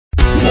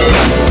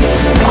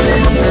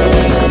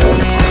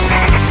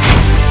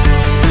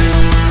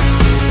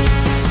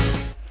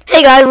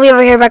Hey guys, Lee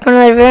over here back on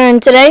another video,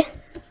 and today,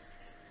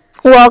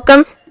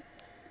 welcome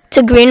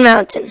to Green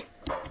Mountain.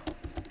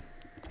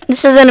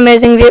 This is an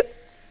amazing view.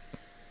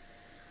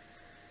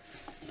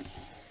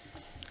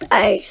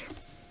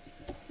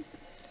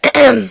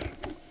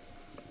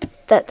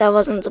 that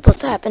wasn't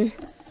supposed to happen.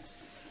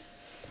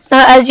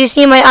 Now, as you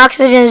see, my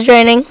oxygen is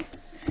draining.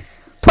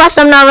 Plus,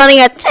 I'm now running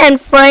at 10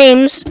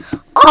 frames.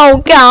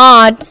 Oh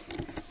God.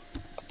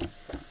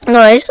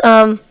 Anyways,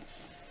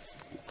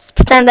 let's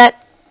pretend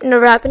that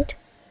never happened.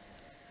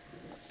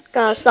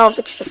 Gotta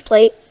salvage this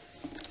plate.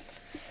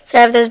 So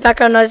I have this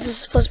background noise. This is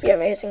supposed to be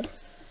amazing.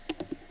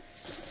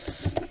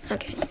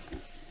 Okay.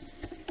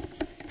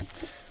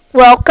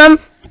 Welcome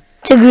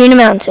to Green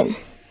Mountain,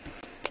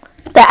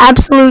 the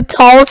absolute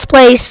tallest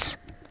place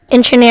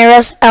in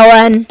Chinaris,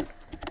 LN.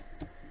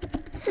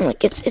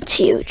 Like it's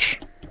huge.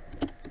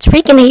 It's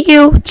freaking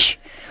huge.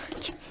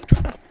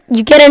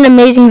 You get an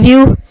amazing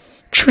view.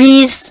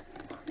 Trees.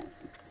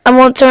 I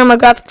won't turn my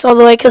graphics all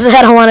the way because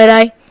I don't want to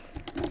die.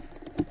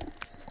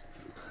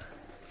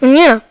 And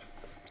yeah,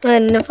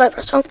 and if I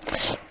press home,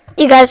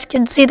 you guys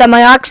can see that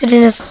my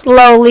oxygen is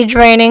slowly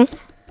draining,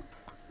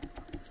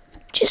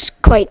 which is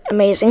quite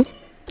amazing.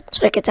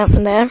 So I get down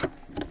from there.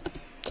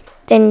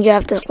 Then you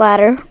have this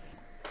ladder.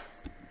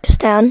 Goes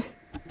down.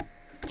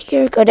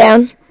 Here, go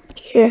down.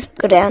 Here,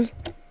 go down.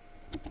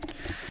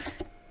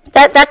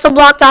 That's a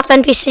blocked off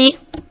NPC.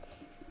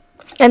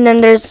 And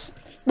then there's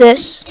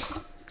this.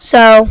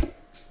 So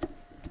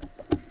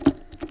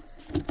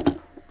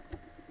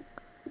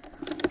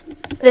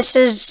this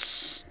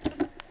is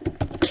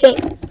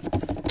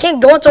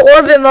can't go into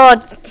orbit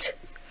mode.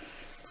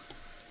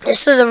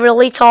 This is a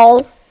really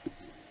tall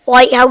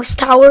lighthouse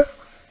tower.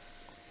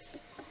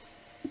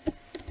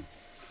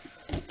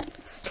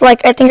 So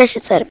like I think I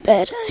should set a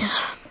bed. I'm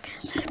gonna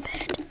set a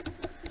bed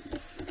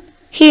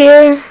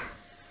here.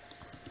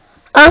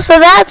 Oh, so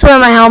that's where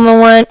my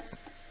helmet went.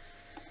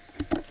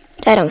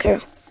 I don't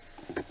care.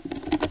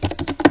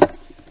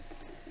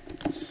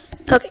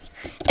 Okay,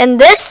 and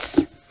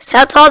this is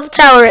how tall the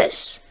tower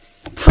is.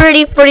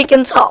 Pretty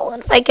freaking tall.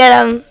 And if I get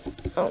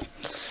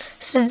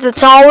this is the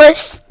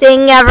tallest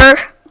thing ever.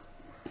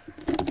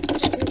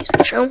 Just gonna use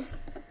the drone.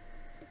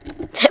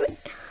 Damn it.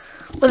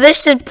 Well,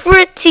 this is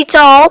pretty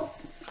tall.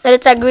 That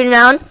it's at Green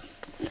Mountain.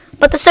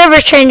 But the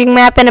server's changing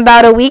map in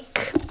about a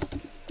week.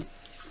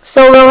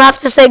 So we'll have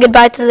to say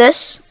goodbye to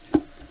this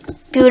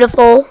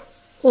beautiful,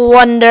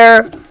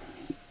 wonder,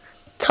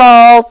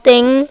 tall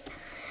thing.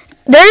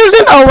 There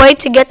isn't a way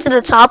to get to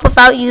the top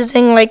without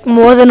using like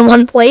more than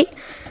one plate.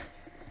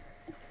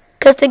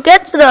 Because to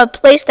get to the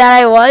place that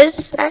I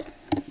was at,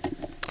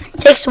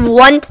 it takes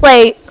one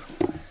plate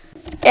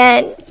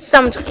and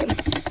some time.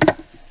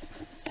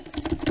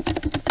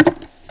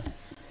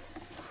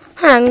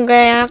 I'm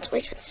gonna have to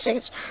wait 50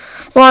 seconds.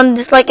 Well, I'm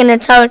just like an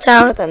entire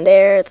tower, then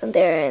there, and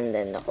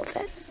then all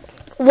that.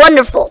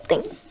 Wonderful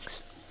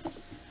things.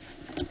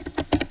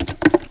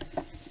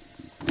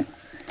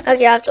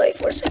 Okay, I have to wait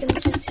 4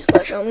 seconds. Just do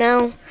slash home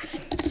now.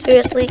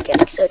 Seriously,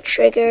 getting so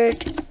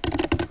triggered.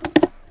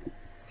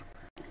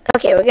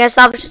 Okay, we're gonna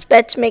salvage this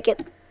bed to make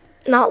it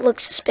not look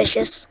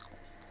suspicious.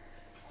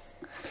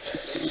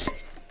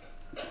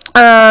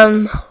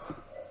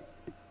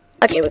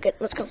 Okay, we're good.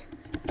 Let's go.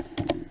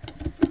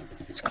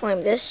 Let's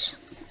climb this.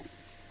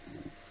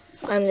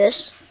 Climb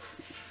this.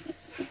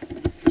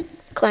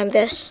 Climb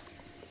this.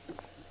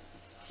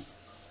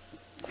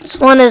 This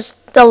one is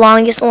the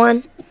longest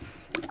one.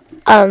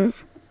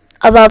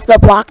 Above the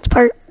blocked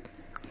part.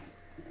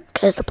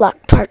 Because the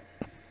blocked part,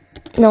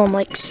 no one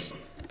likes.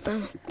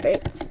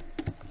 Right?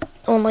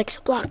 No one likes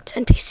a blocked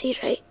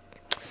NPC, right?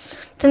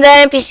 Then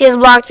that NPC is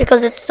blocked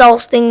because it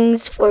sells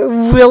things for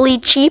really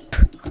cheap.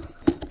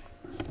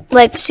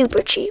 Like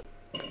super cheap.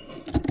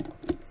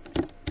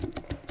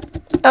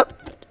 Oh,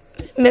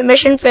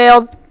 mission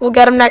failed. We'll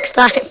get him next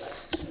time.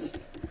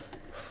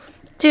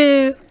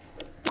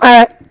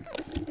 Alright.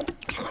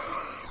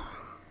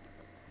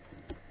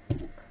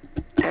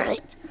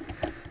 Alright.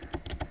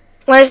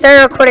 When I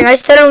started recording, I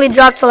suddenly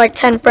dropped to like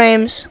 10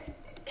 frames.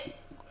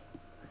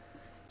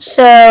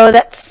 So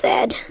that's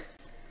sad.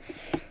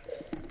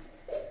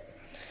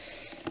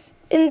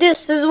 And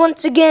this is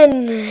once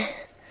again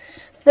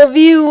the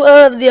view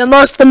of the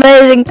most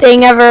amazing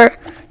thing ever.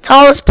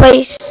 Tallest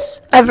place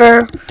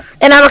ever.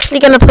 And I'm actually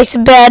gonna place a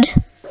bed.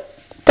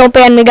 Don't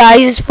ban me,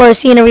 guys, for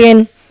scenery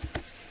and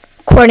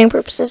recording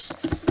purposes.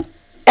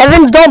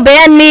 Evans, don't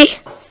ban me.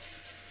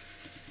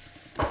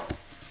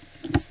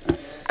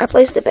 I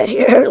placed the bed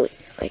here earlier.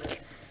 Like,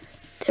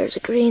 there's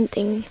a green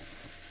thing.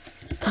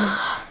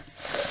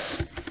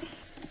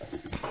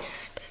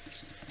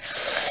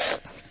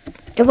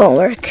 It won't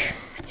work.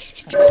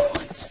 Just try it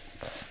once.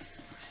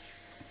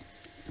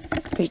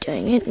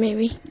 Redoing it,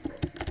 maybe.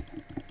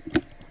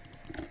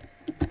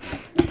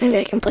 Maybe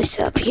I can place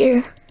it up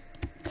here.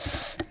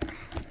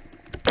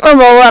 Oh,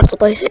 well, we'll have to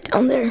place it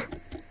down there.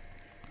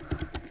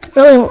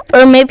 Really,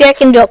 or maybe I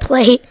can do a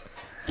plate.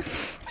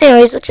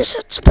 Anyways, let's just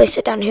have to place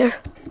it down here.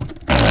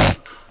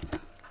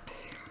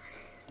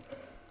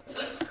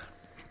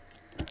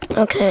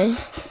 Okay.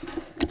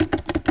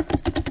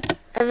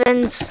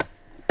 Evans.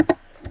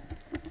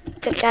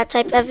 Good cat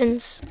type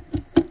Evans.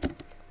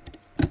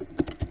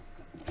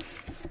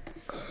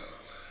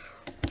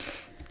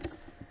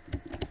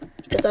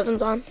 Is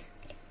Evans on?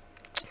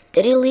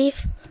 Did he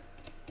leave?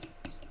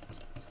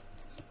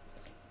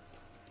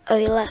 Oh,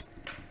 he left.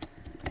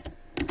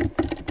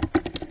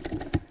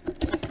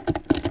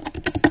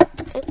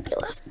 Oh, he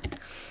left.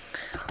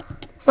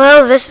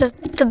 Well, this is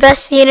the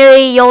best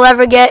scenery you'll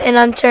ever get in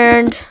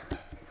Unturned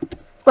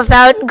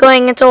without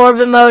going into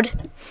orbit mode.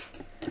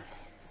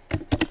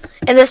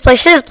 And this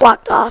place is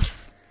blocked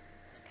off.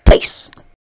 Peace.